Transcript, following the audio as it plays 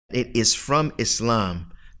It is from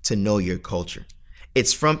Islam to know your culture.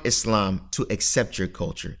 It's from Islam to accept your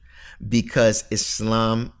culture because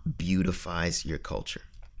Islam beautifies your culture.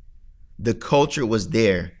 The culture was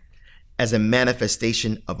there as a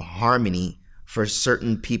manifestation of harmony for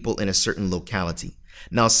certain people in a certain locality.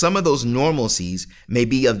 Now, some of those normalcies may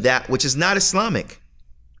be of that which is not Islamic,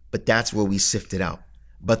 but that's where we sift it out.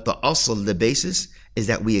 But the basis is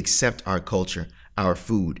that we accept our culture, our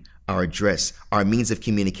food, our dress, our means of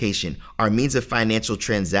communication, our means of financial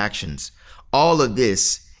transactions. All of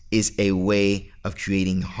this is a way of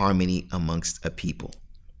creating harmony amongst a people.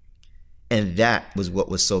 And that was what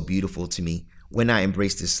was so beautiful to me when I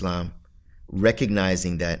embraced Islam,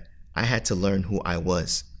 recognizing that I had to learn who I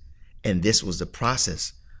was. And this was the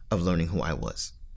process of learning who I was.